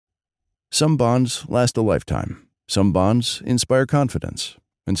Some bonds last a lifetime. Some bonds inspire confidence.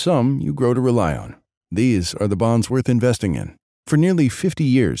 And some you grow to rely on. These are the bonds worth investing in. For nearly 50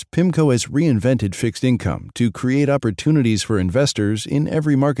 years, PIMCO has reinvented fixed income to create opportunities for investors in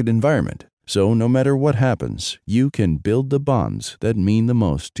every market environment. So no matter what happens, you can build the bonds that mean the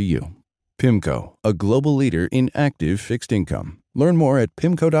most to you. PIMCO, a global leader in active fixed income. Learn more at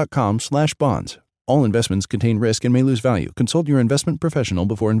pimco.com/bonds. All investments contain risk and may lose value. Consult your investment professional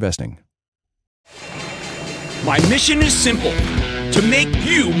before investing. My mission is simple: to make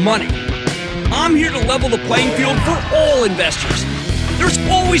you money. I'm here to level the playing field for all investors. There's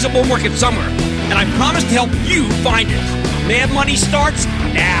always a bull market somewhere, and I promise to help you find it. Mad Money starts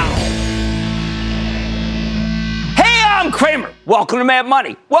now. Hey, I'm Cramer. Welcome to Mad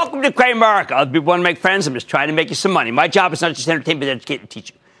Money. Welcome to Cramerica. Other people want to make friends. I'm just trying to make you some money. My job is not just entertain, but educate and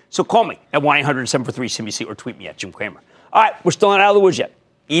teach you. So call me at 1-800-743-CNBC or tweet me at Jim Cramer. All right, we're still not out of the woods yet.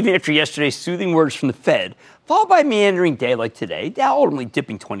 Even after yesterday's soothing words from the Fed, followed by a meandering day like today, Dow ultimately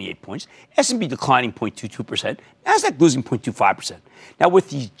dipping 28 points, S&P declining 0.22%, Nasdaq losing 0.25%. Now, with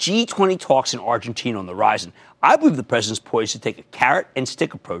these G20 talks in Argentina on the horizon, I believe the president's poised to take a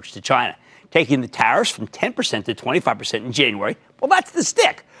carrot-and-stick approach to China, taking the tariffs from 10% to 25% in January. Well, that's the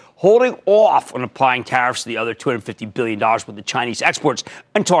stick. Holding off on applying tariffs to the other $250 billion worth of Chinese exports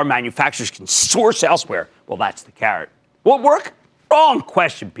until our manufacturers can source elsewhere. Well, that's the carrot. Will it work? Wrong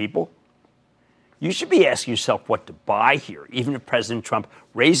question, people. You should be asking yourself what to buy here, even if President Trump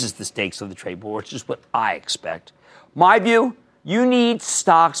raises the stakes of the trade war, which is what I expect. My view, you need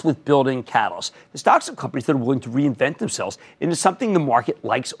stocks with building catalysts. The stocks of companies that are willing to reinvent themselves into something the market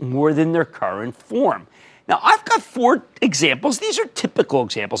likes more than their current form. Now, I've got 4 examples. These are typical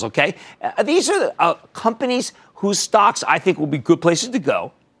examples, okay? These are companies whose stocks I think will be good places to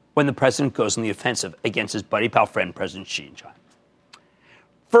go when the president goes on the offensive against his buddy pal friend, President Xi in China.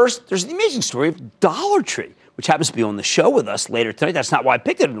 First, there's the amazing story of Dollar Tree, which happens to be on the show with us later tonight. That's not why I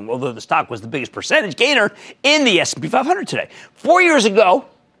picked it, although the stock was the biggest percentage gainer in the S&P 500 today. 4 years ago,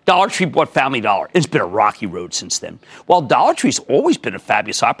 Dollar Tree bought Family Dollar. It's been a rocky road since then. While Dollar Tree's always been a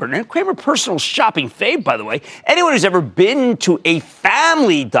fabulous operator, and Cramer personal shopping fave, by the way, anyone who's ever been to a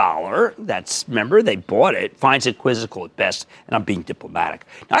Family Dollar, remember, they bought it, finds it quizzical at best, and I'm being diplomatic.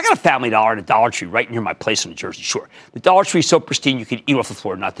 Now, I got a Family Dollar and a Dollar Tree right near my place on the Jersey Shore. The Dollar Tree is so pristine you could eat off the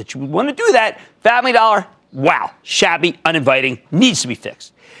floor. Not that you would want to do that. Family Dollar, wow, shabby, uninviting, needs to be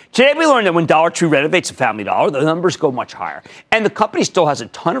fixed. Today, we learned that when Dollar Tree renovates a Family Dollar, the numbers go much higher. And the company still has a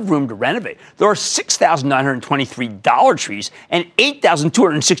ton of room to renovate. There are 6,923 Dollar Trees and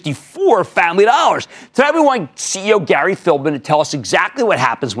 8,264 Family Dollars. Today, we want CEO Gary Philbin to tell us exactly what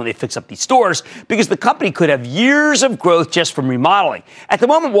happens when they fix up these stores, because the company could have years of growth just from remodeling. At the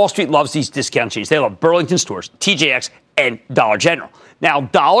moment, Wall Street loves these discount chains. They love Burlington Stores, TJX, and Dollar General. Now,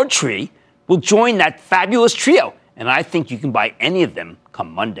 Dollar Tree will join that fabulous trio, and I think you can buy any of them come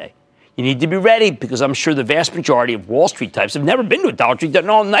Monday. You need to be ready, because I'm sure the vast majority of Wall Street types have never been to a Dollar Tree, don't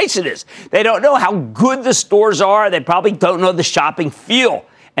know how nice it is. They don't know how good the stores are. They probably don't know the shopping feel.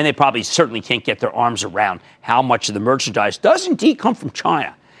 And they probably certainly can't get their arms around how much of the merchandise does indeed come from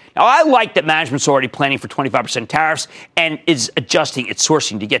China. Now, I like that management's already planning for 25% tariffs and is adjusting its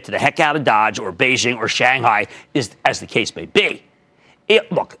sourcing to get to the heck out of Dodge or Beijing or Shanghai, as the case may be.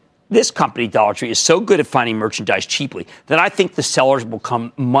 Look, this company, Dollar Tree, is so good at finding merchandise cheaply that I think the sellers will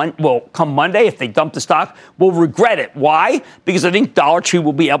come Monday, if they dump the stock, will regret it. Why? Because I think Dollar Tree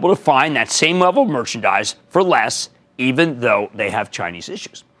will be able to find that same level of merchandise for less, even though they have Chinese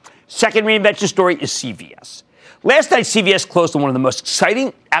issues. Second reinvention story is CVS. Last night, CVS closed on one of the most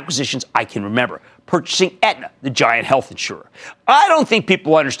exciting acquisitions I can remember, purchasing Aetna, the giant health insurer. I don't think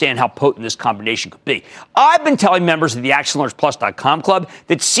people understand how potent this combination could be. I've been telling members of the ActionAlertsPlus.com club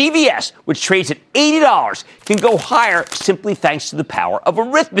that CVS, which trades at $80, can go higher simply thanks to the power of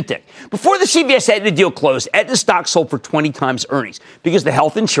arithmetic. Before the CVS Aetna deal closed, Aetna stock sold for 20 times earnings because the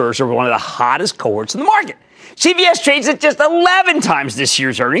health insurers are one of the hottest cohorts in the market. CVS trades at just 11 times this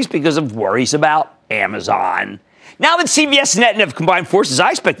year's earnings because of worries about Amazon. Now that CVS and Aetna have combined forces,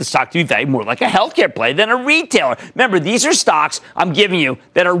 I expect the stock to be valued more like a healthcare play than a retailer. Remember, these are stocks I'm giving you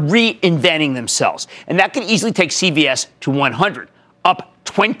that are reinventing themselves. And that could easily take CVS to 100, up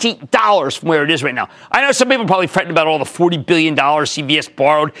 $20 from where it is right now. I know some people are probably fretting about all the $40 billion CVS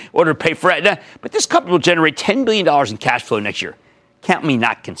borrowed in order to pay for Aetna, but this company will generate $10 billion in cash flow next year. Count me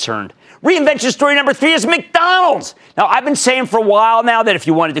not concerned. Reinvention story number 3 is McDonald's. Now, I've been saying for a while now that if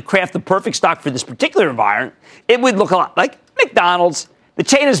you wanted to craft the perfect stock for this particular environment, it would look a lot like McDonald's. The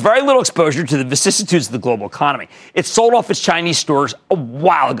chain has very little exposure to the vicissitudes of the global economy. It sold off its Chinese stores a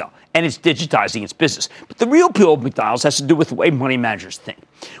while ago, and it's digitizing its business. But the real appeal of McDonald's has to do with the way money managers think.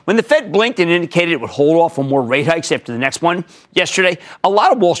 When the Fed blinked and indicated it would hold off on more rate hikes after the next one yesterday, a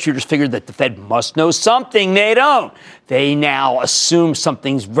lot of Wall Streeters figured that the Fed must know something they don't. They now assume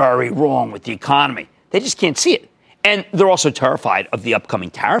something's very wrong with the economy. They just can't see it. And they're also terrified of the upcoming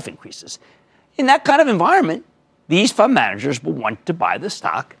tariff increases. In that kind of environment, these fund managers will want to buy the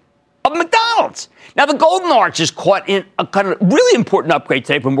stock of McDonald's. Now, the Golden Arch is caught in a kind of really important upgrade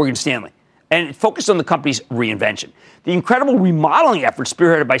today from Morgan Stanley, and it focused on the company's reinvention. The incredible remodeling effort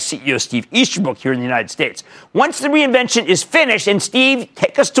spearheaded by CEO Steve Easterbrook here in the United States. Once the reinvention is finished, and Steve,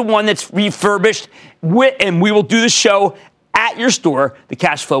 take us to one that's refurbished, and we will do the show at your store, the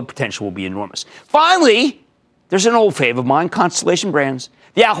cash flow potential will be enormous. Finally, there's an old fave of mine, Constellation Brands.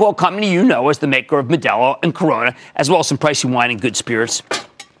 The alcohol company you know as the maker of Modelo and Corona, as well as some pricey wine and good spirits.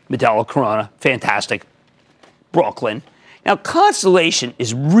 Modelo, Corona, fantastic. Brooklyn. Now, Constellation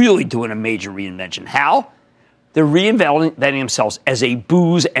is really doing a major reinvention. How? They're reinventing themselves as a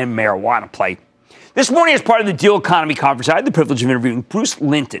booze and marijuana play. This morning, as part of the Deal Economy Conference, I had the privilege of interviewing Bruce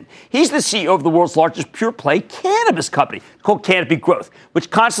Linton. He's the CEO of the world's largest pure-play cannabis company called Canopy Growth, which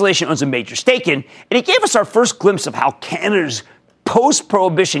Constellation owns a major stake in. And he gave us our first glimpse of how Canada's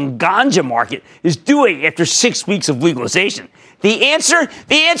post-prohibition ganja market is doing after 6 weeks of legalization. The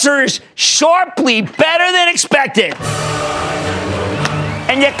answer is sharply better than expected.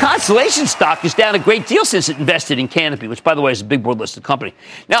 And yet Constellation stock is down a great deal since it invested in Canopy, which, by the way, is a big board-listed company.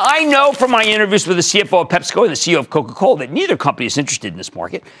 Now, I know from my interviews with the CFO of PepsiCo and the CEO of Coca-Cola that neither company is interested in this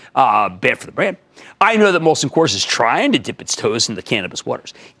market. Bad for the brand. I know that Molson Coors is trying to dip its toes in the cannabis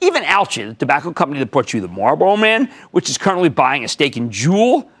waters. Even Altria, the tobacco company that brought you the Marlboro Man, which is currently buying a stake in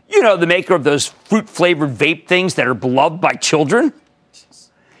Juul, you know, the maker of those fruit-flavored vape things that are beloved by children.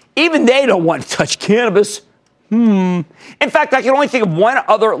 Even they don't want to touch cannabis. In fact, I can only think of one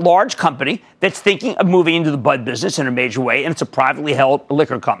other large company that's thinking of moving into the bud business in a major way, and it's a privately held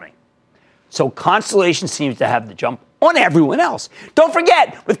liquor company. So Constellation seems to have the jump on everyone else. Don't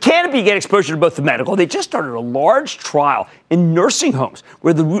forget, with Canopy, you get exposure to both the medical. They just started a large trial in nursing homes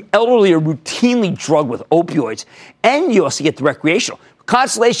where the elderly are routinely drugged with opioids, and you also get the recreational. With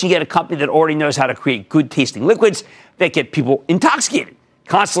Constellation, you get a company that already knows how to create good-tasting liquids that get people intoxicated.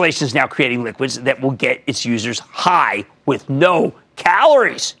 Constellation is now creating liquids that will get its users high with no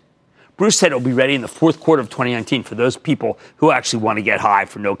calories. Bruce said it'll be ready in the fourth quarter of 2019 for those people who actually want to get high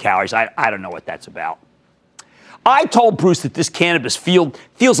for no calories. I don't know what that's about. I told Bruce that this cannabis field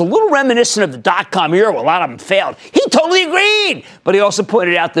feels a little reminiscent of the dot-com era where a lot of them failed. He totally agreed. But he also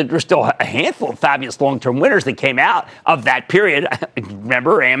pointed out that there's still a handful of fabulous long-term winners that came out of that period.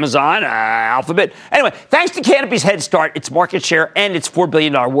 Remember, Amazon, Alphabet. Anyway, thanks to Canopy's head start, its market share, and its $4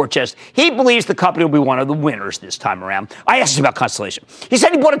 billion war chest, he believes the company will be one of the winners this time around. I asked him about Constellation. He said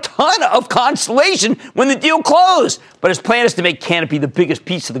he bought a ton of Constellation when the deal closed. But his plan is to make Canopy the biggest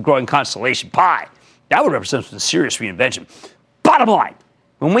piece of the growing Constellation pie. That would represent some serious reinvention. Bottom line,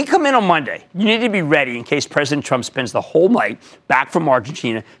 when we come in on Monday, you need to be ready in case President Trump spends the whole night back from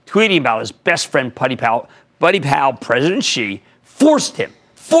Argentina tweeting about his best friend, buddy pal, President Xi, forced him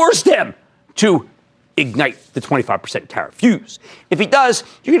to ignite the 25% tariff fuse. If he does,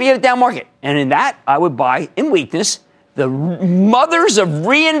 you're going to get a down market. And in that, I would buy, in weakness, the mothers of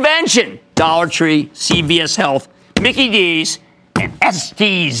reinvention, Dollar Tree, CVS Health, Mickey D's, and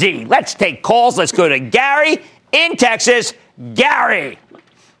STZ. Let's take calls. Let's go to Gary in Texas. Gary.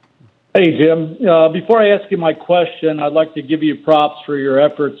 Hey, Jim. Before I ask you my question, I'd like to give you props for your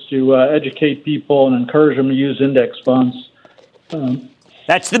efforts to educate people and encourage them to use index funds.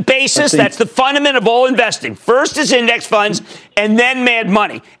 That's the basis. That's the fundament of all investing. First is index funds and then mad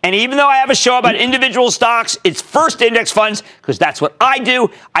money. And even though I have a show about individual stocks, it's first index funds because that's what I do.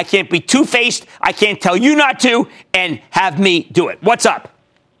 I can't be two-faced. I can't tell you not to and have me do it. What's up?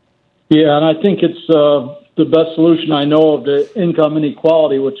 Yeah, and I think it's the best solution I know of to income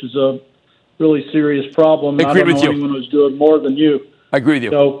inequality, which is a really serious problem. I agree with you. Anyone who's doing more than you. I agree with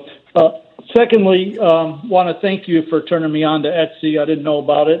you. So, secondly, want to thank you for turning me on to Etsy. I didn't know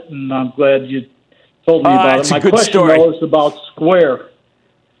about it, and I'm glad you told me about it. My question, though, is about Square.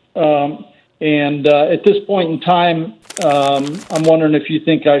 And at this point in time, I'm wondering if you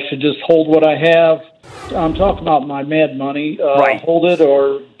think I should just hold what I have. I'm talking about my mad money. Right. Hold it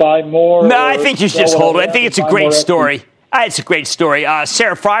or buy more? No, I think you should just hold it. I think it's a great story. It's a great story.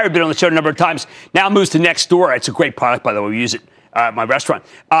 Sarah Fryer has been on the show a number of times. Now moves to Next Door. It's a great product, by the way. We use it. My restaurant.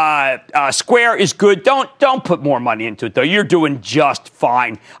 Square is good. Don't put more money into it, though. You're doing just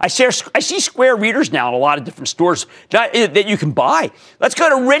fine. I see Square readers now in a lot of different stores that you can buy. Let's go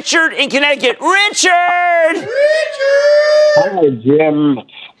to Richard in Connecticut. Richard! Hi, Jim.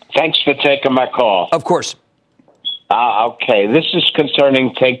 Thanks for taking my call. Of course. Okay, this is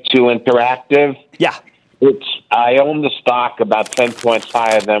concerning Take-Two Interactive. Yeah. I own the stock about 10 points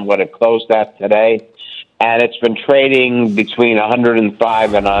higher than what it closed at today, and it's been trading between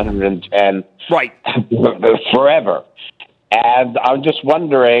 105 and 110 right forever. And I'm just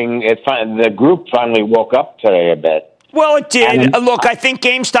wondering if the group finally woke up today a bit. Well, it did. Look, I think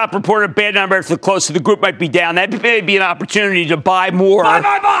GameStop reported a bad number for the close, so the group might be down. That may be an opportunity to buy more.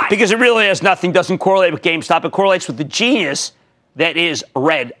 Buy! Because it really has nothing, doesn't correlate with GameStop. It correlates with the genius that is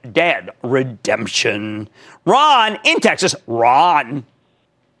Red Dead Redemption. Ron in Texas. Ron.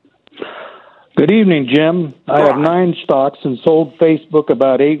 Good evening, Jim. I have 9 stocks and sold Facebook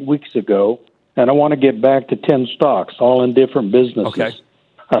about 8 weeks ago, and I want to get back to 10 stocks, all in different businesses. Okay.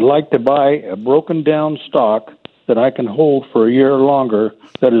 I'd like to buy a broken down stock that I can hold for a year or longer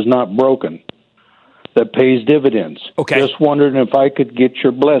that is not broken, that pays dividends. Okay. Just wondering if I could get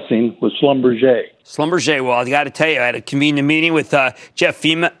your blessing with Schlumberger. Schlumberger, well, I got to tell you, I had a convenient meeting with with Zev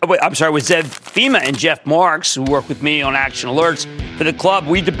Fema and Jeff Marks, who work with me on Action Alerts for the club.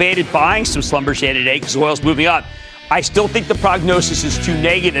 We debated buying some Schlumberger today because oil's moving up. I still think the prognosis is too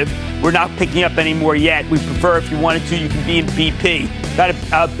negative. We're not picking up any more yet. We prefer, if you wanted to, you can be in BP. Got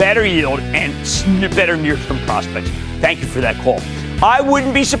a better yield and better near-term prospects. Thank you for that call. I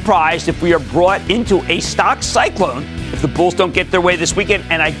wouldn't be surprised if we are brought into a stock cyclone if the Bulls don't get their way this weekend,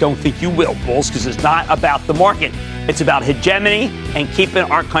 and I don't think you will, Bulls, because it's not about the market. It's about hegemony and keeping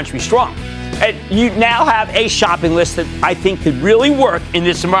our country strong. And you now have a shopping list that I think could really work in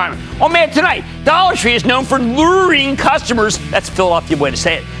this environment. Oh, man, tonight, Dollar Tree is known for luring customers, that's a Philadelphia way to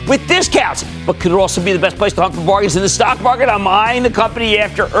say it, with discounts. But could it also be the best place to hunt for bargains in the stock market? I'm eyeing the company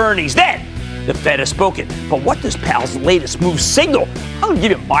after earnings. Then, the Fed has spoken. But what does Powell's latest move signal? I'm going to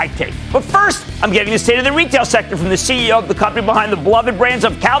give you my take. But first, I'm getting the state of the retail sector from the CEO of the company behind the beloved brands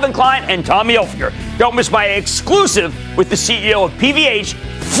of Calvin Klein and Tommy Hilfiger. Don't miss my exclusive with the CEO of PVH,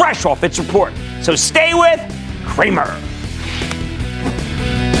 fresh off its report. So stay with Cramer.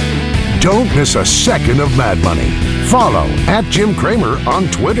 Don't miss a second of Mad Money. Follow @Jim Cramer on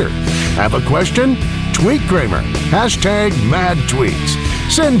Twitter. Have a question? Tweet Cramer. #MadTweets.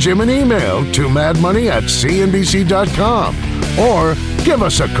 Send Jim an email to madmoney@cnbc.com or give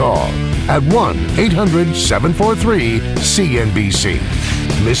us a call at 1-800-743-CNBC.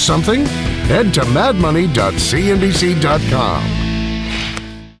 Miss something? Head to madmoney.cnbc.com.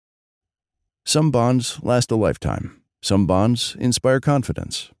 Some bonds last a lifetime. Some bonds inspire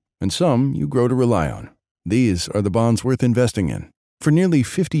confidence. And some you grow to rely on. These are the bonds worth investing in. For nearly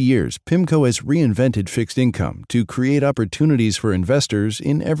 50 years, PIMCO has reinvented fixed income to create opportunities for investors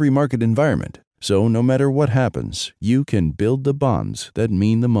in every market environment. So no matter what happens, you can build the bonds that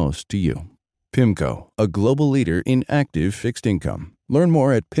mean the most to you. PIMCO, a global leader in active fixed income. Learn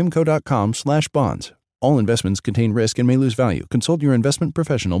more at pimco.com/bonds. All investments contain risk and may lose value. Consult your investment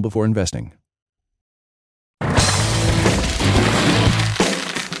professional before investing.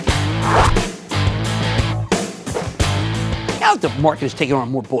 Now that the market is taking on a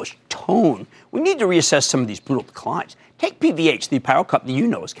more bullish tone, we need to reassess some of these brutal declines. Take PVH, the apparel company you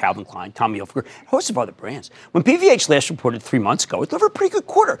know as Calvin Klein, Tommy Hilfiger, a host of other brands. When PVH last reported 3 months ago, it delivered a pretty good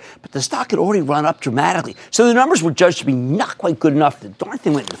quarter, but the stock had already run up dramatically. So the numbers were judged to be not quite good enough. The darn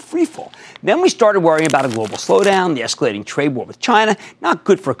thing went into free fall. Then we started worrying about a global slowdown, the escalating trade war with China. Not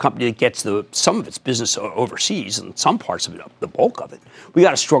good for a company that gets some of its business overseas and some parts of it, the bulk of it. We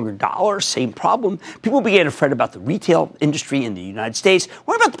got a stronger dollar, same problem. People began to fret about the retail industry in the United States.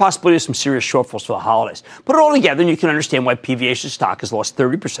 What about the possibility of some serious shortfalls for the holidays? Put it all together and you can understand why PVH's stock has lost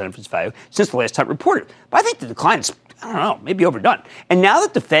 30% of its value since the last time it reported. But I think the decline is, I don't know, maybe overdone. And now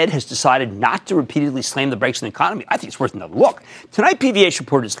that the Fed has decided not to repeatedly slam the brakes on the economy, I think it's worth another look. Tonight, PVH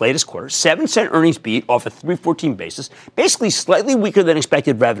reported its latest quarter, 7-cent earnings beat off a 314 basis, basically slightly weaker than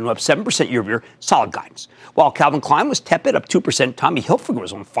expected revenue, up 7% year-over-year, solid guidance. While Calvin Klein was tepid, up 2%, Tommy Hilfiger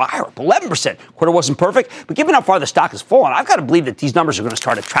was on fire, up 11%. Quarter wasn't perfect, but given how far the stock has fallen, I've got to believe that these numbers are going to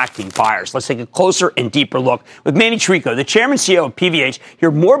start attracting buyers. Let's take a closer and deeper look with Manny Tirico, the chairman and CEO of PVH.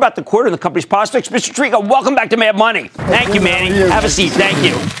 Hear more about the quarter and the company's prospects. Mr. Tirico, welcome back to Mad Money. Thank you, Manny. Have a seat. Thank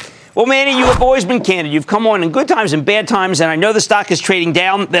you. Well, Manny, you have always been candid. You've come on in good times and bad times, and I know the stock is trading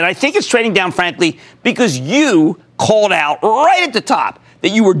down. That I think it's trading down, frankly, because you called out right at the top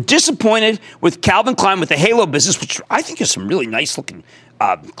that you were disappointed with Calvin Klein with the Halo business, which I think is some really nice-looking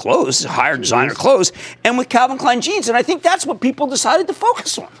clothes, higher designer clothes, and with Calvin Klein jeans. And I think that's what people decided to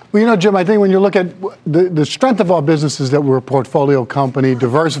focus on. Well, you know, Jim, I think when you look at the strength of our business is that we're a portfolio company,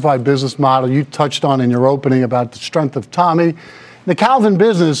 diversified business model. You touched on in your opening about the strength of Tommy The Calvin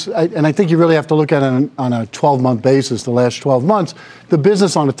business, and I think you really have to look at it on a 12-month basis, the last 12 months, the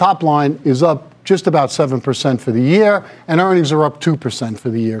business on the top line is up just about 7% for the year, and earnings are up 2% for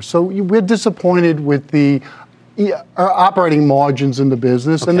the year. So we're disappointed with the operating margins in the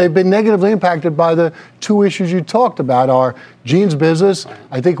business, and they've been negatively impacted by the two issues you talked about. Our jeans business,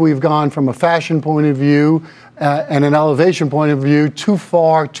 I think we've gone from a fashion point of view and an elevation point of view too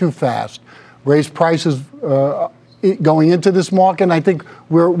far, too fast. Raised prices going into this market, and I think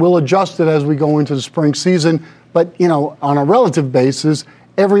we'll adjust it as we go into the spring season. But, on a relative basis,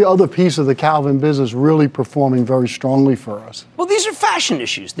 every other piece of the Calvin business really performing very strongly for us. Well, these are fashion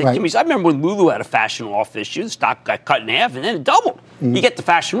issues. Right. I remember when Lulu had a fashion off issue, the stock got cut in half and then it doubled. Mm-hmm. You get the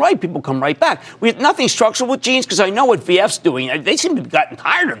fashion right, people come right back. We have nothing structural with jeans because I know what VF's doing. They seem to have gotten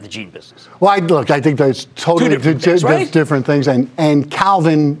tired of the jean busince. Well, I think that's totally different things. And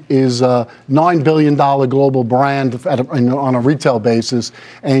Calvin is a $9 billion global brand on a retail basis,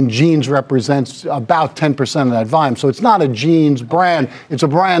 and jeans represents about 10% of that volume. So it's not a jeans brand. It's a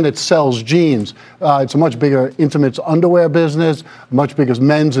brand that sells jeans. It's a much bigger intimates underwear business, much bigger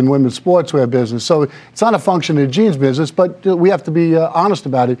men's and women's sportswear business. So it's not a function of the jeans business, but we have to be honest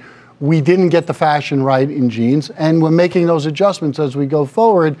about it. We didn't get the fashion right in jeans, and we're making those adjustments as we go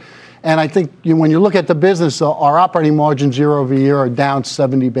forward. And I think when you look at the business, our operating margins year over year are down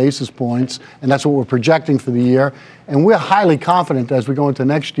 70 basis points, and that's what we're projecting for the year. And we're highly confident as we go into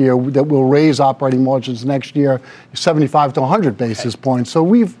next year that we'll raise operating margins next year 75 to 100 basis points. So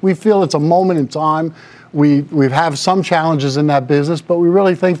we feel it's a moment in time. We have some challenges in that business, but we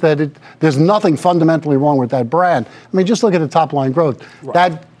really think that there's nothing fundamentally wrong with that brand. I mean, just look at the top line growth.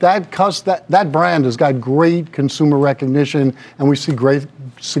 Right. That brand has got great consumer recognition, and we see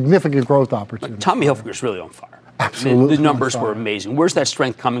significant growth opportunities. Tommy Hilfiger's really on fire. Absolutely. I mean, the numbers were amazing. Where's that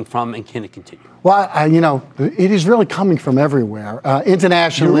strength coming from, and can it continue? Well, it is really coming from everywhere.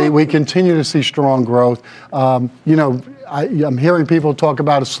 Internationally, we continue to see strong growth. I'm hearing people talk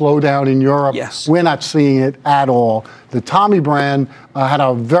about a slowdown in Europe. Yes. We're not seeing it at all. The Tommy brand had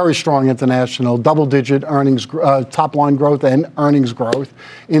a very strong international double-digit earnings, top-line growth and earnings growth.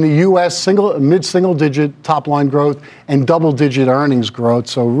 In the U.S., mid-single-digit top-line growth and double-digit earnings growth,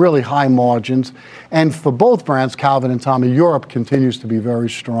 so really high margins. And for both brands, Calvin and Tommy, Europe continues to be very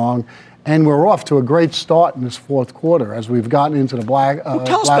strong. And we're off to a great start in this fourth quarter as we've gotten into the black.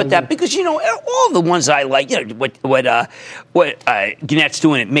 Tell us about that, because all the ones I like, what Gannett's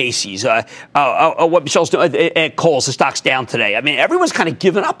doing at Macy's, what Michelle's doing at Kohl's, the stock's down today. I mean, everyone's kind of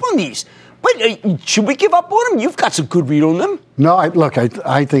given up on these. But should we give up on them? You've got some good read on them. No,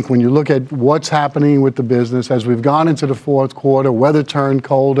 I think when you look at what's happening with the business as we've gone into the fourth quarter, weather turned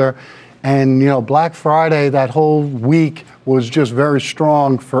colder. And, Black Friday, that whole week was just very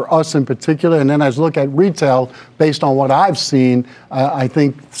strong for us in particular. And then as I look at retail, based on what I've seen, I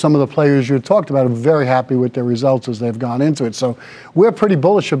think some of the players you talked about are very happy with their results as they've gone into it. So we're pretty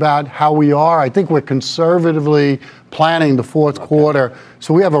bullish about how we are. I think we're conservatively planning the fourth quarter.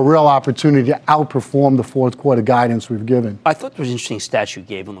 So we have a real opportunity to outperform the fourth quarter guidance we've given. I thought there was an interesting stat you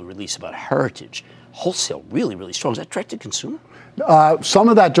gave on the release about Heritage. Wholesale really, really strong. Is that direct to consumer? Some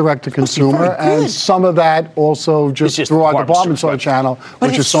of that direct to consumer, and some of that also just through our department store channel,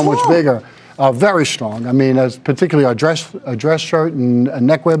 which is so much bigger. Very strong. I mean, particularly our dress shirt and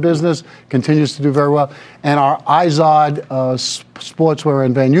neckwear business continues to do very well. And our Izod sportswear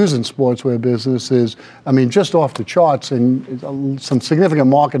and Van Heusen sportswear business is, just off the charts, and some significant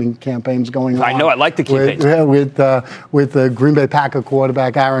marketing campaigns going on. I know, I like the campaigns. With the Green Bay Packer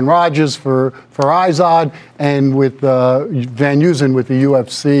quarterback Aaron Rodgers for Izod, and with Van Heusen with the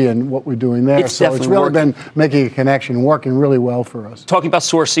UFC and what we're doing there. It's really been making a connection, working really well for us. Talking about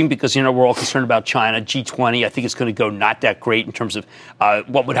sourcing, because we're all concerned about China. G20, I think it's going to go not that great in terms of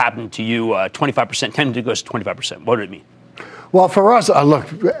what would happen to you. 25%, tended to go to 25%. What did it mean? Well, for us, look,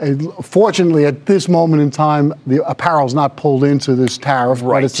 fortunately, at this moment in time, the apparel's not pulled into this tariff,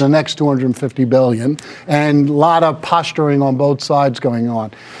 but it's the next $250 billion, and a lot of posturing on both sides going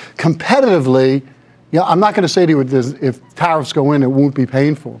on. Competitively, I'm not going to say to you if tariffs go in, it won't be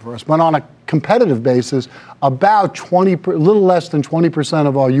painful for us, but on a competitive basis, about a little less than 20%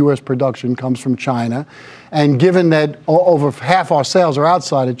 of our U.S. production comes from China. And given that over half our sales are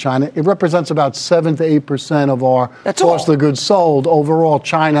outside of China, it represents about 7 to 8% of our cost of goods sold overall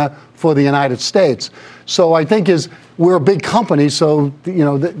China for the United States. So I think we're a big company, so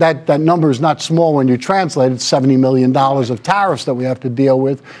that number is not small when you translate it. It's $70 million of tariffs that we have to deal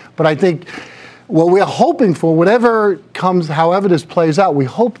with. But I think what we're hoping for, whatever comes, however this plays out, we're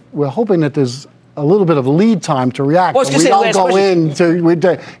hoping that there's a little bit of lead time to react. Well, we don't go into,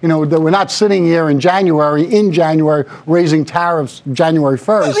 we're not sitting here in January raising tariffs January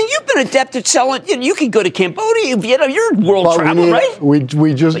 1st. I mean, you've been adept at selling. You can go to Cambodia, Vietnam. You're a world traveler, right?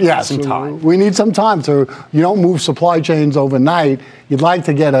 We just, yes. Some time. We need some time. So you don't move supply chains overnight. You'd like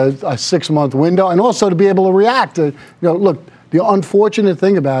to get a 6-month window and also to be able to react. Look, the unfortunate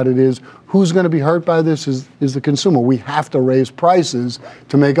thing about it is who's going to be hurt by this is the consumer. We have to raise prices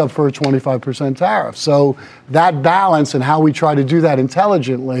to make up for a 25% tariff. So that balance and how we try to do that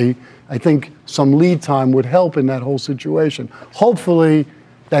intelligently, I think some lead time would help in that whole situation. Hopefully,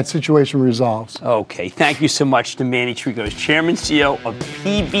 that situation resolves. Okay. Thank you so much to Manny Trigos, Chairman, CEO of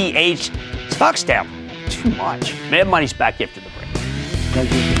PVH. Stock's down too much. Mad Money's back after the break.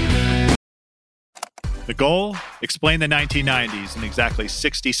 Thank you. The goal? Explain the 1990s in exactly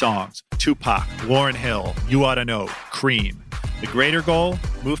 60 songs. Tupac, Lauryn Hill, You Oughta Know, Cream. The greater goal?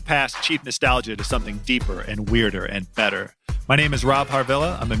 Move past cheap nostalgia to something deeper and weirder and better. My name is Rob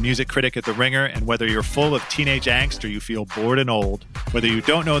Harvilla. I'm a music critic at The Ringer, and whether you're full of teenage angst or you feel bored and old, whether you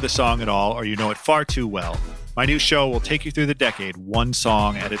don't know the song at all or you know it far too well, my new show will take you through the decade one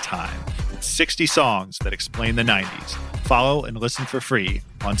song at a time. It's 60 songs that explain the 90s. Follow and listen for free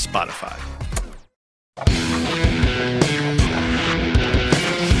on Spotify.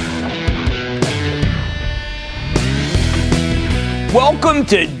 Welcome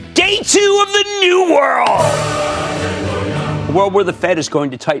to day 2 of the new world. A world where the Fed is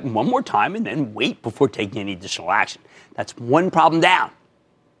going to tighten one more time and then wait before taking any additional action. That's one problem down,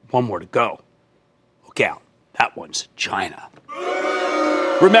 one more to go. Look out. That one's China.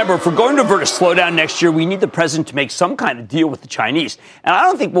 Remember, if we're going to avert a slowdown next year, we need the president to make some kind of deal with the Chinese. And I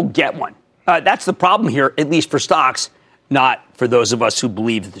don't think we'll get one. That's the problem here, at least for stocks, not for those of us who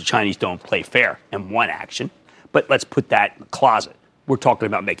believe that the Chinese don't play fair and want action. But let's put that in the closet. We're talking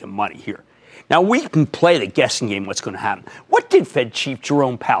about making money here. Now, we can play the guessing game what's going to happen. What did Fed Chief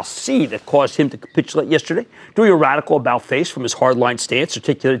Jerome Powell see that caused him to capitulate yesterday? Doing a radical about-face from his hardline stance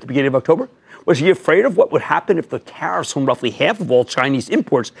articulated at the beginning of October? Was he afraid of what would happen if the tariffs on roughly half of all Chinese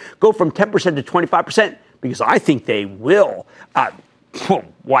imports go from 10% to 25%? Because I think they will. Well,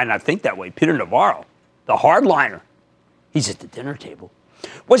 why not think that way? Peter Navarro, the hardliner, he's at the dinner table.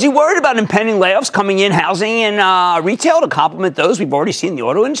 Was he worried about impending layoffs coming in housing and retail to complement those we've already seen in the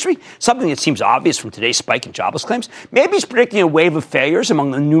auto industry? Something that seems obvious from today's spike in jobless claims. Maybe he's predicting a wave of failures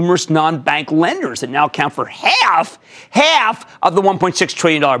among the numerous non-bank lenders that now account for half of the $1.6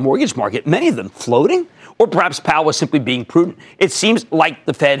 trillion mortgage market, many of them floating. Or perhaps Powell was simply being prudent. It seems like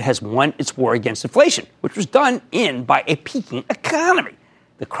the Fed has won its war against inflation, which was done in by a peaking economy,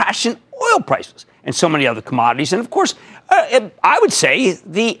 the crash in oil prices, and so many other commodities. And, of course, I would say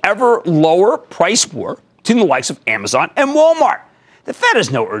the ever lower price war to the likes of Amazon and Walmart. The Fed has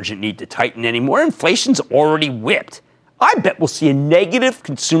no urgent need to tighten anymore. Inflation's already whipped. I bet we'll see a negative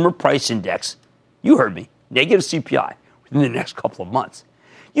consumer price index, you heard me, negative CPI, within the next couple of months.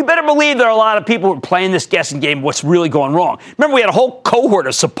 You better believe there are a lot of people who are playing this guessing game of what's really going wrong. Remember, we had a whole cohort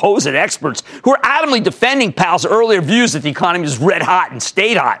of supposed experts who were adamantly defending Powell's earlier views that the economy is red hot and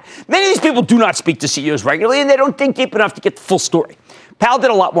stayed hot. Many of these people do not speak to CEOs regularly, and they don't dig deep enough to get the full story. Powell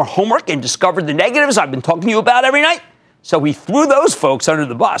did a lot more homework and discovered the negatives I've been talking to you about every night. So he threw those folks under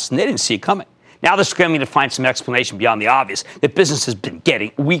the bus, and they didn't see it coming. Now they're scrambling to find some explanation beyond the obvious that business has been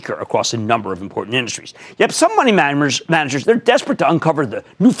getting weaker across a number of important industries. Yet some money managers, they're desperate to uncover the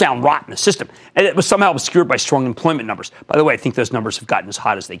newfound rot in the system, and it was somehow obscured by strong employment numbers. By the way, I think those numbers have gotten as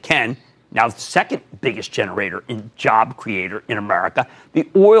hot as they can. Now, the second biggest generator and job creator in America, the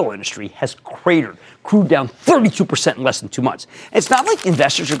oil industry, has cratered, crude down 32% in less than 2 months. And it's not like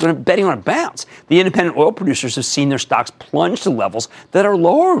investors are going to be betting on a bounce. The independent oil producers have seen their stocks plunge to levels that are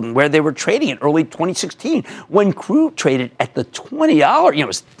lower than where they were trading in early 2016, when crude traded at the $20, it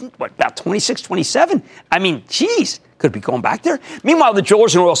was, about 26, 27? I mean, geez. Could be going back there. Meanwhile, the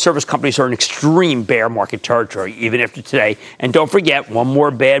drillers and oil service companies are in extreme bear market territory, even after today. And don't forget, one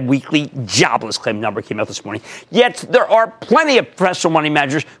more bad weekly jobless claim number came out this morning. Yet there are plenty of professional money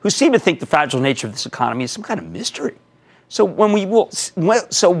managers who seem to think the fragile nature of this economy is some kind of mystery. So when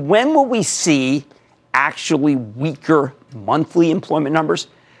will we see actually weaker monthly employment numbers?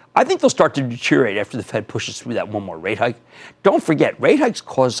 I think they'll start to deteriorate after the Fed pushes through that one more rate hike. Don't forget, rate hikes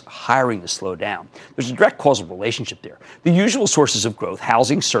cause hiring to slow down. There's a direct causal relationship there. The usual sources of growth,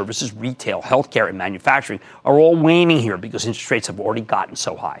 housing, services, retail, healthcare, and manufacturing, are all waning here because interest rates have already gotten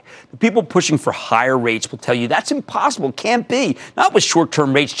so high. The people pushing for higher rates will tell you that's impossible, can't be. Not with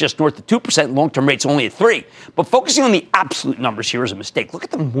short-term rates just north of 2%, long-term rates only at 3%. But focusing on the absolute numbers here is a mistake. Look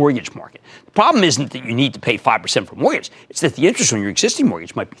at the mortgage market. The problem isn't that you need to pay 5% for a mortgage. It's that the interest on your existing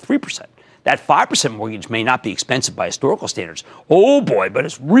mortgage might be 3%. That 5% mortgage may not be expensive by historical standards. Oh, boy, but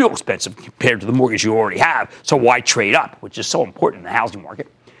it's real expensive compared to the mortgage you already have. So why trade up, which is so important in the housing market?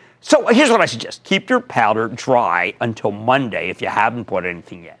 So here's what I suggest. Keep your powder dry until Monday if you haven't bought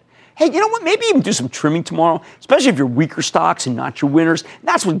anything yet. Hey, you know what? Maybe even do some trimming tomorrow, especially if you're weaker stocks and not your winners. And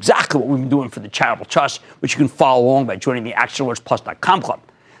that's exactly what we've been doing for the charitable trust, which you can follow along by joining the ActionAlertsPlus.com club.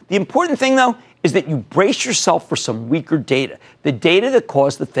 The important thing, though, is that you brace yourself for some weaker data, the data that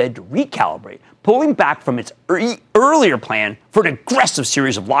caused the Fed to recalibrate, pulling back from its earlier plan for an aggressive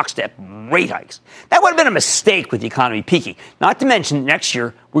series of lockstep rate hikes. That would have been a mistake with the economy peaking. Not to mention, next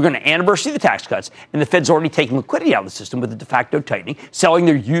year, we're going to anniversary the tax cuts, and the Fed's already taking liquidity out of the system with the de facto tightening, selling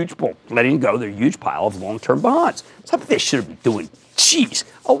letting go their huge pile of long-term bonds. Something they should have been doing,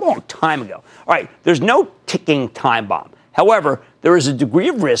 a long time ago. All right, there's no ticking time bomb. However, there is a degree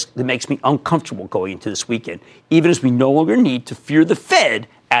of risk that makes me uncomfortable going into this weekend, even as we no longer need to fear the Fed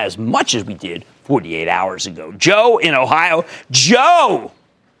as much as we did 48 hours ago. Joe in Ohio. Joe!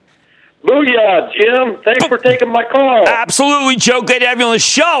 Booyah, Jim. Thanks for taking my call. Absolutely, Joe. Good to have you on the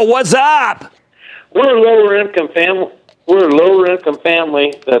show. What's up? We're a lower-income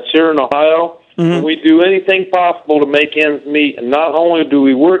family that's here in Ohio. Mm-hmm. And we do anything possible to make ends meet. And not only do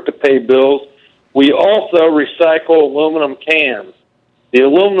we work to pay bills, we also recycle aluminum cans. The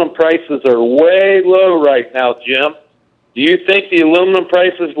aluminum prices are way low right now, Jim. Do you think the aluminum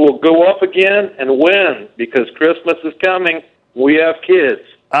prices will go up again, and when? Because Christmas is coming. We have kids.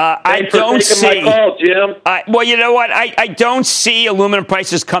 I don't see. My call, Jim. Well, you know what? I don't see aluminum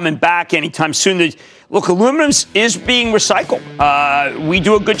prices coming back anytime soon. Look, aluminum is being recycled. We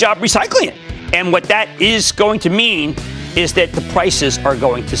do a good job recycling it. And what that is going to mean is that the prices are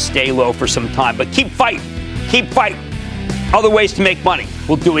going to stay low for some time. But keep fighting. Keep fighting. Other ways to make money.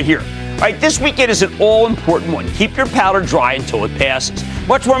 We'll do it here. All right, this weekend is an all-important one. Keep your powder dry until it passes.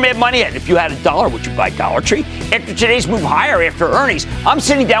 Much more Mad Money at. If you had $1, would you buy Dollar Tree? After today's move higher after earnings, I'm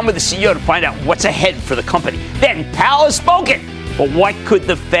sitting down with the CEO to find out what's ahead for the company. Then, Powell has spoken. But what could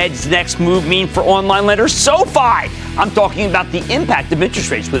the Fed's next move mean for online lenders? SoFi. I'm talking about the impact of interest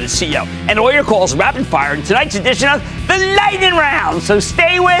rates with its CEO. And all your calls rapid fire in tonight's edition of the Lightning Round. So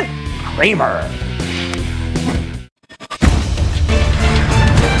stay with Cramer.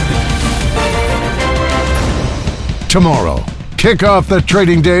 Tomorrow, kick off the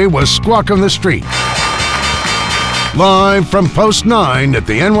trading day with Squawk on the Street. Live from Post 9 at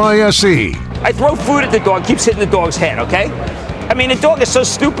the NYSE. I throw food at the dog, keeps hitting the dog's head, okay? I mean, the dog is so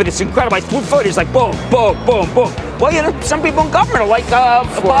stupid, it's incredible. I threw food, it's like boom, boom, boom, boom. Well, you know, some people in government are like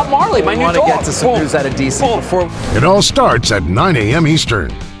Bob Marley, my new dog. We want to get to some news out of D.C. before. It all starts at 9 a.m.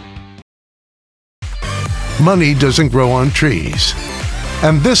 Eastern. Money doesn't grow on trees.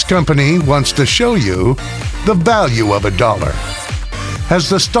 And this company wants to show you the value of $1. Has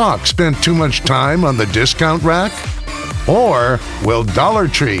the stock spent too much time on the discount rack? Or will Dollar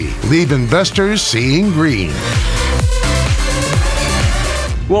Tree leave investors seeing green?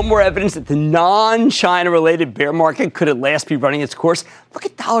 Want more evidence that the non-China-related bear market could at last be running its course? Look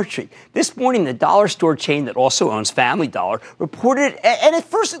at Dollar Tree. This morning, the dollar store chain that also owns Family Dollar reported, and at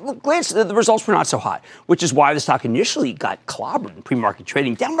first glance, the results were not so hot, which is why the stock initially got clobbered in pre-market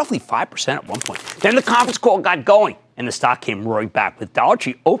trading, down roughly 5% at one point. Then the conference call got going, and the stock came roaring back, with Dollar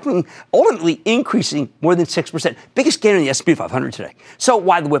Tree ultimately increasing more than 6%. Biggest gain in the S&P 500 today. So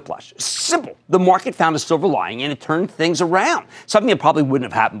why the whiplash? Simple. The market found a silver lining, and it turned things around. Something that probably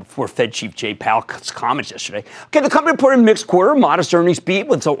wouldn't have happened before Fed Chief Jay Powell's comments yesterday. Okay, the company reported a mixed quarter, modest earnings beat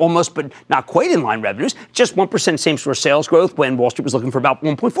with almost but not quite in line revenues, just 1% same-store sales growth when Wall Street was looking for about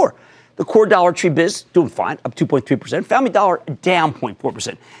 1.4%. The core Dollar Tree biz doing fine, up 2.3%. Family Dollar down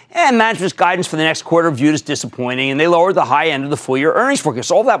 0.4%. And management's guidance for the next quarter viewed as disappointing, and they lowered the high end of the full-year earnings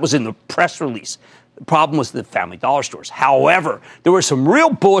forecast. All that was in the press release. The problem was the Family Dollar stores. However, there was some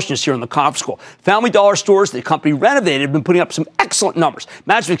real bullishness here in the conference call. Family Dollar stores, the company renovated, have been putting up some excellent numbers.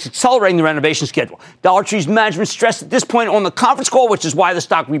 Management's accelerating the renovation schedule. Dollar Tree's management stressed at this point on the conference call, which is why the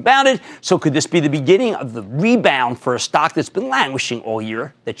stock rebounded. So could this be the beginning of the rebound for a stock that's been languishing all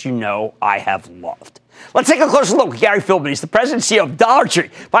year that you know I have loved? Let's take a closer look with Gary Philbin. He's the president and CEO of Dollar Tree.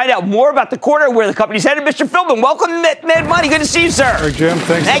 Find out more about the quarter, where the company's headed. Mr. Philbin, welcome to Mad Money. Good to see you, sir. Hey, Jim.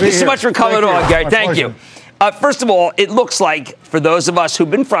 Thank you so much for coming on, Gary. Thank you. First of all, it looks like for those of us who've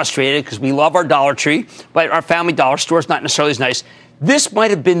been frustrated because we love our Dollar Tree, but our Family Dollar store is not necessarily as nice, this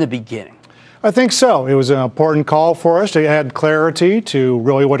might have been the beginning. I think so. It was an important call for us to add clarity to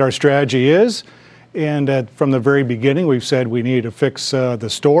really what our strategy is. And from the very beginning, we've said we need to fix the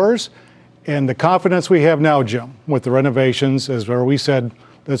stores. And the confidence we have now, Jim, with the renovations is where we said,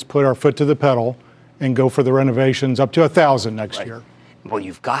 let's put our foot to the pedal and go for the renovations up to 1,000 next year. Well,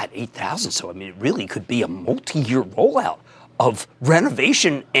 you've got 8,000, so I mean, it really could be a multi-year rollout of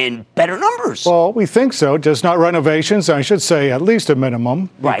renovation and better numbers. Well, we think so, just not renovations. I should say at least a minimum,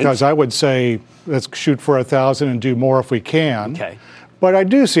 because I would say let's shoot for 1,000 and do more if we can. Okay. But I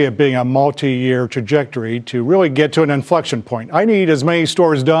do see it being a multi-year trajectory to really get to an inflection point. I need as many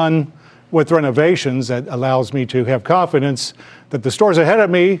stores done with renovations that allows me to have confidence that the stores ahead of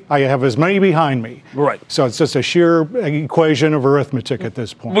me, I have as many behind me. Right. So it's just a sheer equation of arithmetic at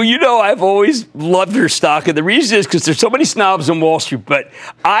this point. Well, you know, I've always loved your stock, and the reason is because there's so many snobs on Wall Street. But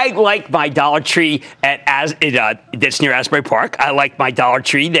I like my Dollar Tree that's near Asbury Park. I like my Dollar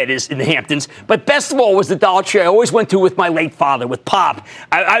Tree that is in the Hamptons. But best of all was the Dollar Tree I always went to with my late father, with Pop.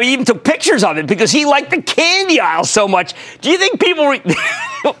 I even took pictures of it because he liked the candy aisle so much. Do you think people...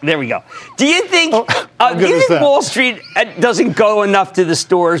 there we go. Do you think, Wall Street doesn't go enough to the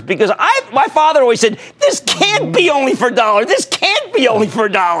stores? Because my father always said, this can't be only for $1. This can't be only for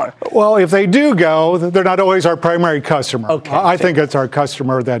 $1. Well, if they do go, they're not always our primary customer. Okay, I think it's our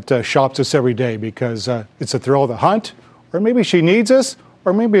customer that shops us every day because it's a thrill of the hunt, or maybe she needs us,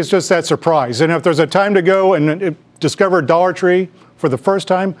 or maybe it's just that surprise. And if there's a time to go and discover Dollar Tree for the first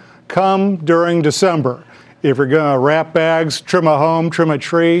time, come during December. If you're going to wrap bags, trim a home, trim a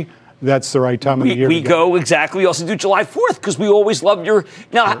tree, that's the right time of the year. We go exactly. We also do July 4th because we always loved your.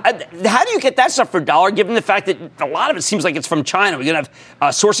 Now, how do you get that stuff for $1? Given the fact that a lot of it seems like it's from China, we're gonna have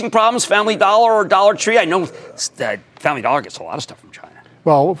sourcing problems. Family Dollar or Dollar Tree. I know that Family Dollar gets a lot of stuff from China.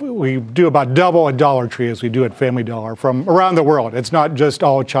 Well, we do about double at Dollar Tree as we do at Family Dollar from around the world. It's not just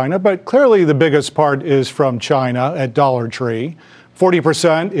all China, but clearly the biggest part is from China at Dollar Tree.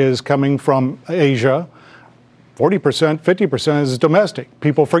 40% is coming from Asia. 40%, 50% is domestic.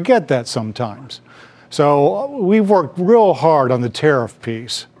 People forget that sometimes. So we've worked real hard on the tariff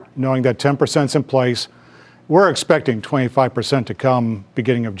piece, knowing that 10% is in place. We're expecting 25% to come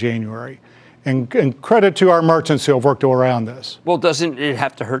beginning of January. And credit to our merchants who have worked around this. Well, doesn't it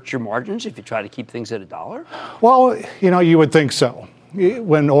have to hurt your margins if you try to keep things at $1? Well, you would think so.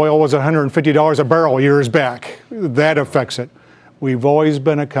 When oil was $150 a barrel years back, that affects it. We've always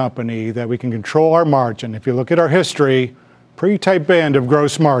been a company that we can control our margin. If you look at our history, pretty tight band of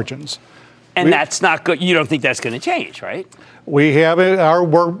gross margins. And that's not good. You don't think that's going to change, right? We have it. Our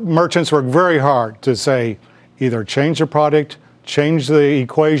merchants work very hard to say either change the product, change the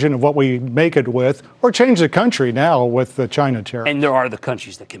equation of what we make it with, or change the country now with the China tariff. And there are the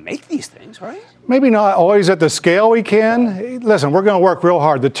countries that can make these things, right? Maybe not always at the scale we can. Listen, we're going to work real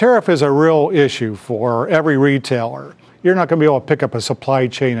hard. The tariff is a real issue for every retailer. You're not going to be able to pick up a supply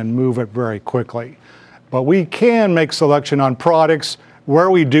chain and move it very quickly. But we can make selection on products, where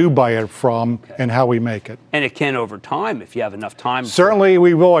we do buy it from, and how we make it. And it can over time if you have enough time. Certainly,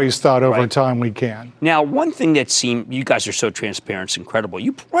 we've always thought over time we can. Now, one thing that seemed, you guys are so transparent, it's incredible.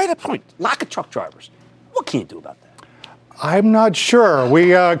 You right up point, lack of truck drivers. What can you do about that? I'm not sure.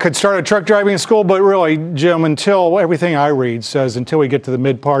 We could start a truck driving school, but really, Jim, until everything I read says until we get to the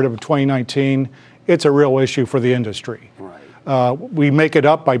mid part of 2019, it's a real issue for the industry. Right. We make it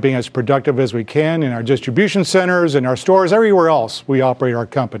up by being as productive as we can in our distribution centers, in our stores, everywhere else we operate our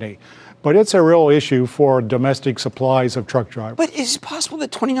company. But it's a real issue for domestic supplies of truck drivers. But is it possible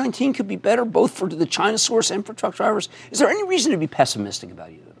that 2019 could be better both for the China source and for truck drivers? Is there any reason to be pessimistic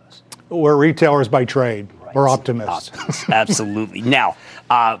about either of us? We're retailers by trade. Right. We're optimists. Absolutely. Now,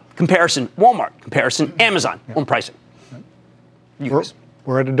 comparison Walmart, comparison Amazon on pricing. We're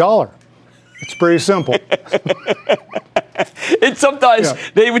at $1. It's pretty simple. And sometimes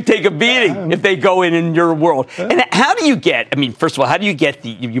they would take a beating if they go in your world. And how do you get, I mean, first of all, how do you get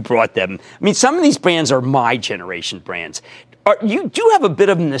you brought them? I mean, some of these brands are my generation brands. You do have a bit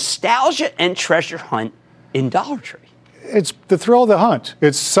of nostalgia and treasure hunt in Dollar Tree. It's the thrill of the hunt.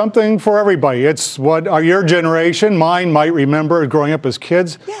 It's something for everybody. It's what your generation, mine, might remember growing up as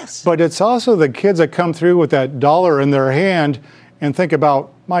kids. Yes. But it's also the kids that come through with that dollar in their hand and think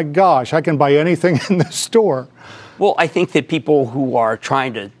about, my gosh, I can buy anything in the store. Well, I think that people who are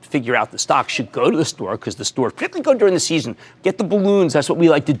trying to figure out the stock should go to the store because the store, particularly go during the season, get the balloons. That's what we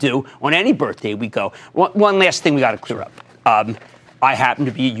like to do. On any birthday we go. One last thing we got to clear up. I happen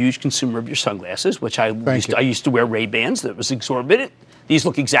to be a huge consumer of your sunglasses, which I used to wear Ray-Bans that was exorbitant. These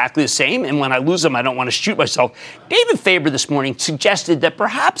look exactly the same, and when I lose them, I don't want to shoot myself. David Faber this morning suggested that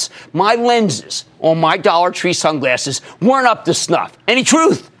perhaps my lenses on my Dollar Tree sunglasses weren't up to snuff. Any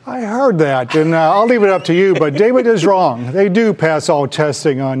truth? I heard that, and I'll leave it up to you, but David is wrong. They do pass all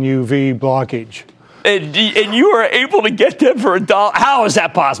testing on UV blockage. And you are able to get them for $1. How is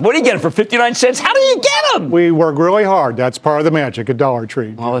that possible? What do you get them for 59 cents? How do you get them? We work really hard. That's part of the magic at Dollar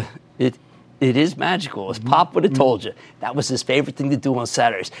Tree. Well, It is magical, as Pop would have told you. That was his favorite thing to do on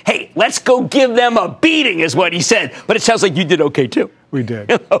Saturdays. Hey, let's go give them a beating, is what he said. But it sounds like you did okay, too. We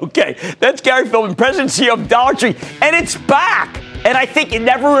did. Okay. That's Gary Philbin, President and CEO of Dollar Tree. And it's back. And I think it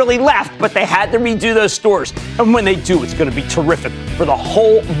never really left, but they had to redo those stores. And when they do, it's going to be terrific for the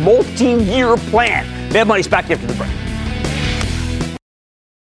whole multi-year plan. Mad Money's back after the break.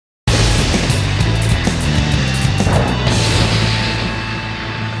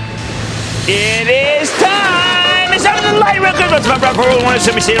 It is time. It's time to light real good. What's my brother?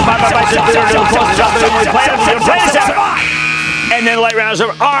 And then the light round is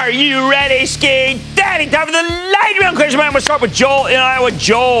over. Are you ready, Ski Daddy? Time for the light round. I'm going to start with Joel in Iowa.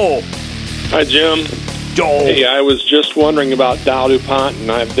 Joel. Hi, Jim. Joel. Hey, I was just wondering about Dow DuPont,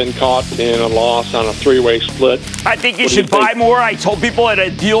 and I've been caught in a loss on a three-way split. I think you should buy more. I told people at a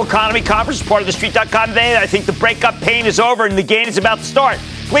Deal Economy conference, part of the Street.com today, that I think the breakup pain is over and the gain is about to start.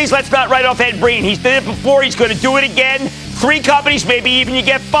 Please, let's not write off Ed Breen. He's did it before. He's going to do it again. 3 companies, maybe even you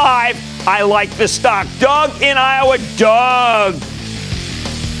get 5. I like the stock. Doug in Iowa. Doug.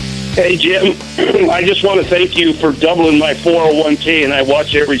 Hey, Jim. I just want to thank you for doubling my 401k, and I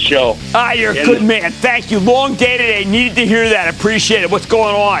watch every show. You're a good man. Thank you. Long day today. Needed to hear that. Appreciate it. What's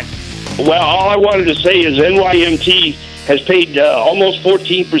going on? Well, all I wanted to say is NYMT has paid almost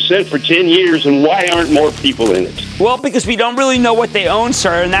 14% for 10 years, and why aren't more people in it? Well, because we don't really know what they own,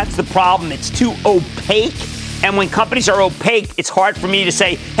 sir, and that's the problem. It's too opaque, and when companies are opaque, it's hard for me to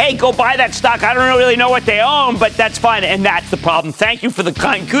say, hey, go buy that stock. I don't really know what they own, but that's fine, and that's the problem. Thank you for the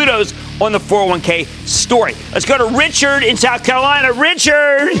kind kudos on the 401k story. Let's go to Richard in South Carolina.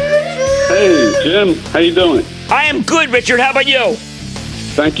 Richard! Hey, Jim. How you doing? I am good, Richard. How about you?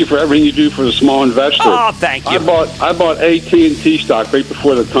 Thank you for everything you do for the small investor. Oh, thank you. I bought AT&T stock right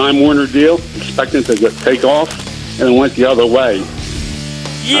before the Time Warner deal, expecting it to take off, and it went the other way.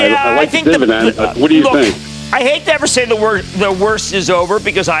 Yeah, I like think the dividend. What do you think? I hate to ever say the worst is over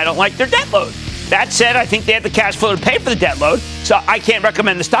because I don't like their debt load. That said, I think they have the cash flow to pay for the debt load, so I can't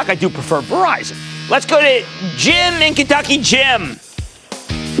recommend the stock. I do prefer Verizon. Let's go to Jim in Kentucky. Jim.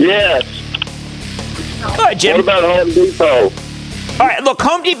 Yes. Go ahead, Jim. What about Home Depot? All right, look,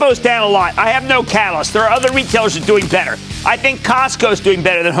 Home Depot's down a lot. I have no catalyst. There are other retailers that are doing better. I think Costco's doing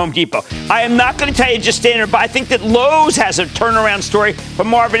better than Home Depot. I am not going to tell you just standard, but I think that Lowe's has a turnaround story from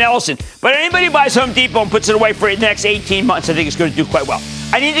Marvin Ellison. But anybody who buys Home Depot and puts it away for the next 18 months, I think it's going to do quite well.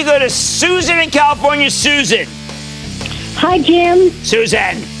 I need to go to Susan in California. Susan. Hi, Jim.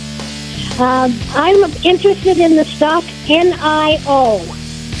 Susan. I'm interested in the stock NIO.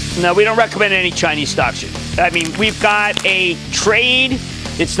 No, we don't recommend any Chinese stocks. I mean, we've got a trade.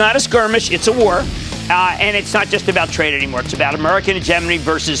 It's not a skirmish. It's a war. And it's not just about trade anymore. It's about American hegemony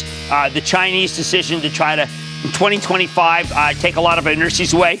versus the Chinese decision to try to, in 2025, take a lot of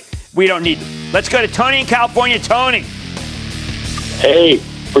inerties away. We don't need them. Let's go to Tony in California. Tony. Hey,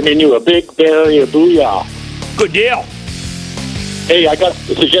 bringing you a big Bay Area booyah. Good deal. Hey, I got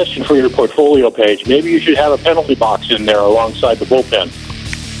a suggestion for your portfolio page. Maybe you should have a penalty box in there alongside the bullpen.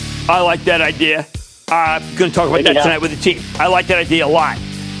 I like that idea. I'm going to talk about that tonight with the team. I like that idea a lot.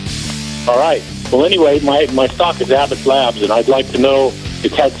 All right. Well, anyway, my stock is Abbott Labs, and I'd like to know,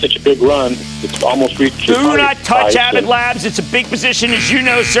 it's had such a big run. It's almost reached your Do not touch price, Abbott Labs. It's a big position, as you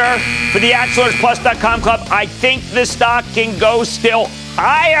know, sir. For the AdSourcePlus.com club, I think the stock can go still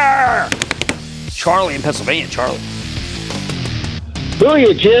higher. Charlie in Pennsylvania. Charlie.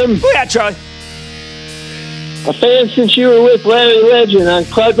 Booyah, Jim. Booyah, Charlie. A fan since you were with Larry Legend on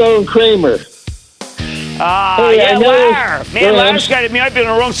Clybo and Cramer. Yeah, Lair. Man, Lair's got it. Might be on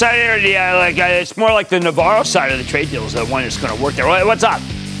the wrong side of there. It's more like the Navarro side of the trade deal is the one that's going to work there. What's up?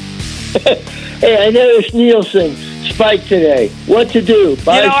 Hey, I noticed Nielsen spiked today. What to do?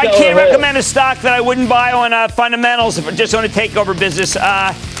 Buy, I sell, can't or recommend a stock that I wouldn't buy on fundamentals if it's just on a takeover business.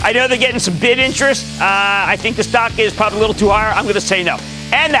 I know they're getting some bid interest. I think the stock is probably a little too high. I'm going to say no.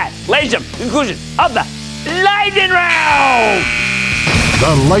 And that, ladies and gentlemen, conclusion of the Lightning Round.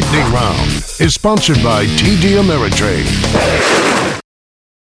 The Lightning Round is sponsored by TD Ameritrade.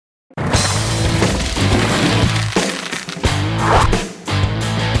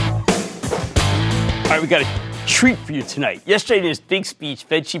 All right, we got a treat for you tonight. Yesterday in his big speech,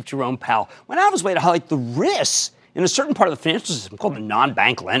 Fed Chief Jerome Powell went out of his way to highlight the risks in a certain part of the financial system called the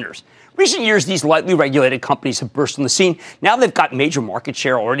non-bank lenders. In recent years, these lightly regulated companies have burst on the scene. Now they've got major market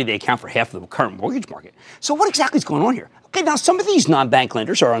share already. They account for half of the current mortgage market. So what exactly is going on here? Okay, now some of these non-bank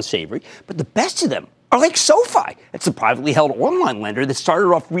lenders are unsavory, but the best of them are like SoFi. It's a privately held online lender that started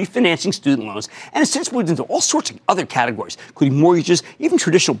off refinancing student loans and has since moved into all sorts of other categories, including mortgages, even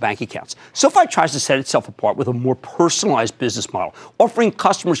traditional bank accounts. SoFi tries to set itself apart with a more personalized business model, offering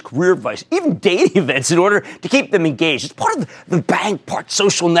customers career advice, even dating events in order to keep them engaged. It's part of the bank, part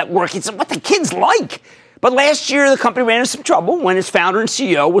social network. It's what the kids like. But last year, the company ran into some trouble when its founder and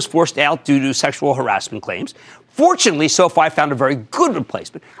CEO was forced out due to sexual harassment claims. Fortunately, SoFi found a very good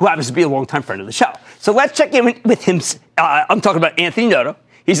replacement, who happens to be a longtime friend of the show. So let's check in with him. I'm talking about Anthony Noto.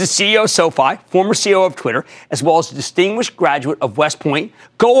 He's the CEO of SoFi, former CEO of Twitter, as well as a distinguished graduate of West Point,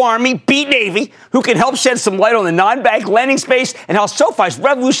 go Army, beat Navy, who can help shed some light on the non-bank lending space and how SoFi is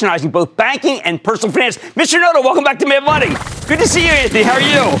revolutionizing both banking and personal finance. Mr. Noto, welcome back to Mad Money. Good to see you, Anthony. How are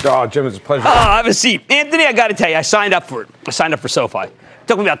you? Oh, Jim, it's a pleasure. Have a seat. Anthony, I got to tell you, I signed up for it. I signed up for SoFi. It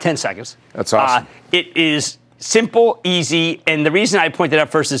took me about 10 seconds. That's awesome. It is simple, easy, and the reason I pointed out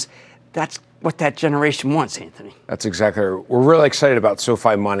first is that's what that generation wants, Anthony. That's exactly right. We're really excited about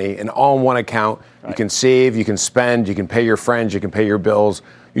SoFi Money, an all-in-one account. Right. You can save, you can spend, you can pay your friends, you can pay your bills,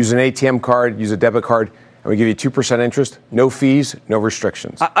 use an ATM card, use a debit card, and we give you 2% interest, no fees, no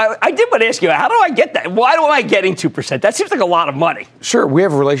restrictions. I did want to ask you, how do I get that? Why am I getting 2%? That seems like a lot of money. Sure. We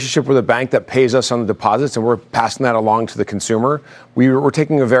have a relationship with a bank that pays us on the deposits, and we're passing that along to the consumer. We're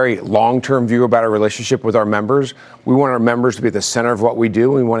taking a very long-term view about our relationship with our members. We want our members to be at the center of what we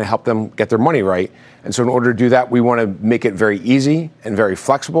do. We want to help them get their money right. And so in order to do that, we want to make it very easy and very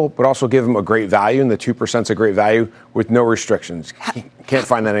flexible, but also give them a great value, and the 2% is a great value with no restrictions. Can't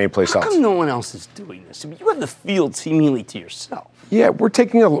find that anyplace else. How come no one else is doing this? I mean, you have the field seemingly to yourself. Yeah, we're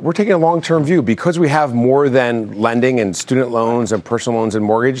taking a long-term view because we have more than lending and student loans and personal loans and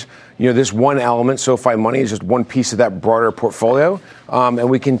mortgage. You know, this one element, SoFi Money, is just one piece of that broader portfolio, and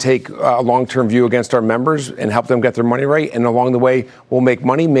we can take a long-term view against our members and help them get their money right. And along the way, we'll make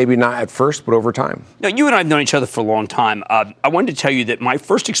money, maybe not at first, but over time. Now, you and I have known each other for a long time. I wanted to tell you that my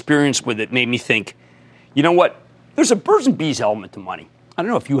first experience with it made me think, you know what? There's a birds and bees element to money. I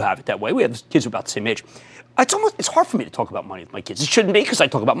don't know if you have it that way. We have kids about the same age. It's hard for me to talk about money with my kids. It shouldn't be because I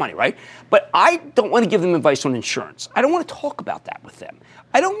talk about money, right? But I don't want to give them advice on insurance. I don't want to talk about that with them.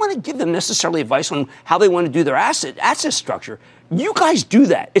 I don't want to give them necessarily advice on how they want to do their asset structure. You guys do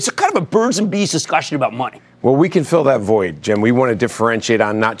that. It's a kind of a birds and bees discussion about money. Well, we can fill that void, Jim. We want to differentiate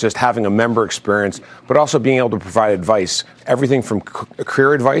on not just having a member experience, but also being able to provide advice. Everything from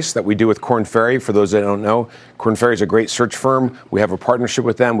career advice that we do with Korn Ferry. For those that don't know, Korn Ferry is a great search firm. We have a partnership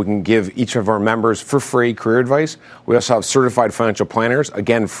with them. We can give each of our members for free career advice. We also have certified financial planners,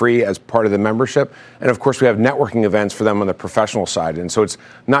 again, free as part of the membership. And of course, we have networking events for them on the professional side. And so it's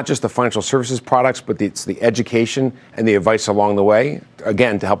not just the financial services products, but it's the education and the advice along the way,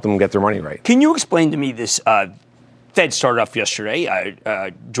 again, to help them get their money right. Can you explain to me this? Fed started off yesterday,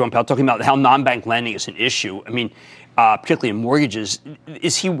 Jerome Powell, talking about how non-bank lending is an issue. I mean, particularly in mortgages.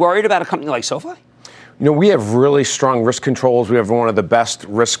 Is he worried about a company like SoFi? You know, we have really strong risk controls. We have one of the best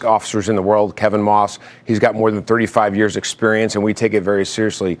risk officers in the world, Kevin Moss. He's got more than 35 years experience, and we take it very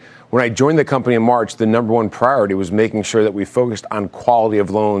seriously. When I joined the company in March, the number one priority was making sure that we focused on quality of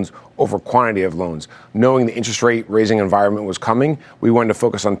loans over quantity of loans. Knowing the interest rate raising environment was coming, we wanted to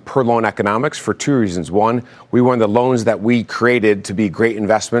focus on per loan economics for two reasons. One, we wanted the loans that we created to be great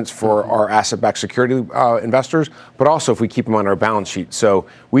investments for our asset-backed security investors, but also if we keep them on our balance sheet. So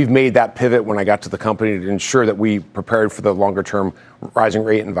we've made that pivot when I got to the company to ensure that we prepared for the longer-term rising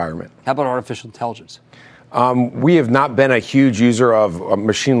rate environment. How about artificial intelligence? We have not been a huge user of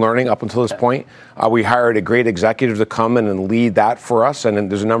machine learning up until this point. We hired a great executive to come in and lead that for us. And then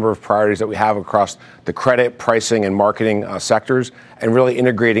there's a number of priorities that we have across the credit, pricing, and marketing sectors, and really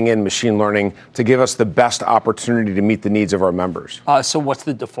integrating in machine learning to give us the best opportunity to meet the needs of our members. So what's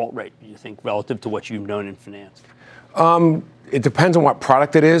the default rate, do you think, relative to what you've known in finance? It depends on what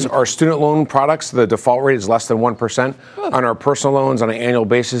product it is. Our student loan products, the default rate is less than 1%. On our personal loans, on an annual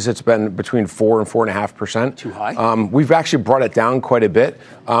basis, it's been between 4 and 4.5%. Too high? We've actually brought it down quite a bit.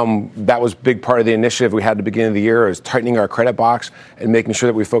 That was a big part of the initiative we had at the beginning of the year, is tightening our credit box and making sure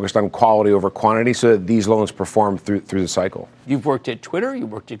that we focused on quality over quantity so that these loans perform through the cycle. You've worked at Twitter, you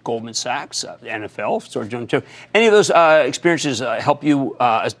worked at Goldman Sachs, the NFL, sort of doing too. Any of those experiences help you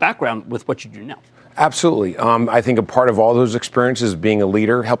as background with what you do now? Absolutely. I think a part of all those experiences is being a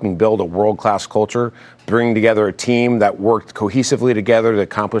leader, helping build a world-class culture bringing together a team that worked cohesively together to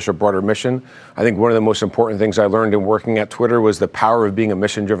accomplish a broader mission. I think one of the most important things I learned in working at Twitter was the power of being a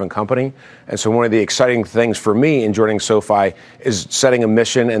mission-driven company. And so one of the exciting things for me in joining SoFi is setting a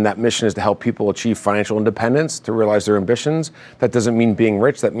mission, and that mission is to help people achieve financial independence, to realize their ambitions. That doesn't mean being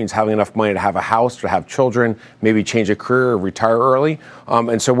rich. That means having enough money to have a house, to have children, maybe change a career or retire early.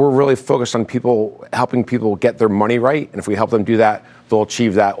 And so we're really focused on helping people get their money right. And if we help them do that, they'll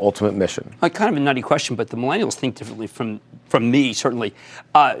achieve that ultimate mission. Kind of a nutty question, but the millennials think differently from me, certainly.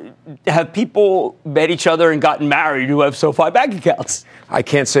 Have people met each other and gotten married who have SoFi bank accounts? I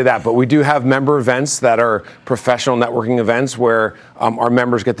can't say that, but we do have member events that are professional networking events where our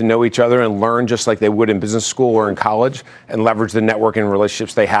members get to know each other and learn just like they would in business school or in college, and leverage the networking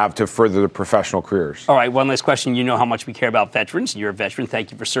relationships they have to further their professional careers. All right, one last question. You know how much we care about veterans. You're a veteran.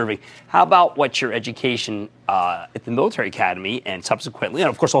 Thank you for serving. How about what's your education at the military academy and subsequently, and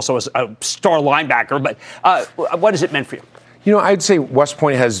of course also as a star linebacker, but what has it meant for you? You know, I'd say West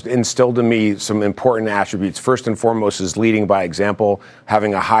Point has instilled in me some important attributes. First and foremost is leading by example,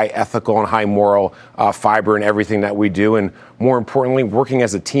 having a high ethical and high moral fiber in everything that we do, and more importantly, working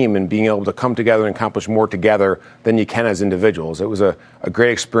as a team and being able to come together and accomplish more together than you can as individuals. It was a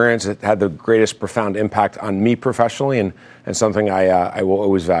great experience. It had the greatest profound impact on me professionally, and something I will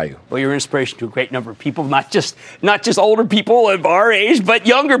always value. Well, you're an inspiration to a great number of people, not just older people of our age, but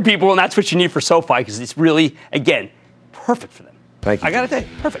younger people, and that's what you need for SoFi, because it's really, again, perfect for them. Thank you. I got to tell you,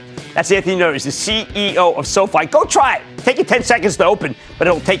 perfect. That's Anthony Noto, the CEO of SoFi. Go try it. Take you 10 seconds to open, but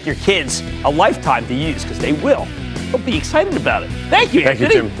it'll take your kids a lifetime to use, because they will. They'll be excited about it. Thank you, Anthony.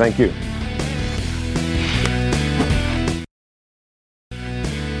 Thank you, Jim. Thank you.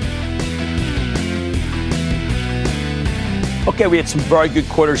 Okay, we had some very good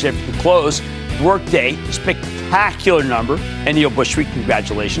quarters after the close. Workday, spectacular number. And Neil Bushweek,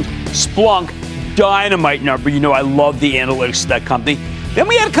 congratulations. Splunk, dynamite number. You know I love the analytics of that company. Then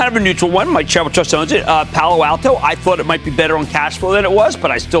we had kind of a neutral one. My Travel Trust owns it. Palo Alto, I thought it might be better on cash flow than it was,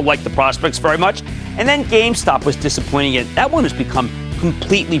 but I still like the prospects very much. And then GameStop was disappointing. And that one has become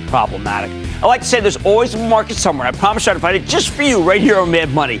completely problematic. I like to say there's always a market somewhere. I promise I'll find it just for you right here on Mad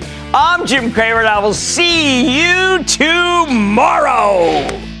Money. I'm Jim Cramer, and I will see you tomorrow.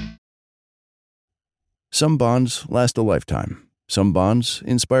 Some bonds last a lifetime. Some bonds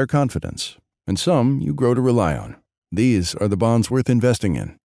inspire confidence. And some you grow to rely on. These are the bonds worth investing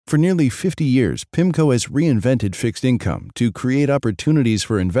in. For nearly 50 years, PIMCO has reinvented fixed income to create opportunities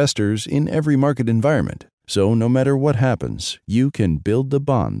for investors in every market environment. So no matter what happens, you can build the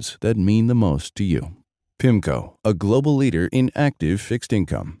bonds that mean the most to you. PIMCO, a global leader in active fixed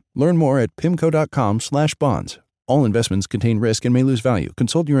income. Learn more at pimco.com/bonds. All investments contain risk and may lose value.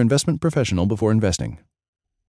 Consult your investment professional before investing.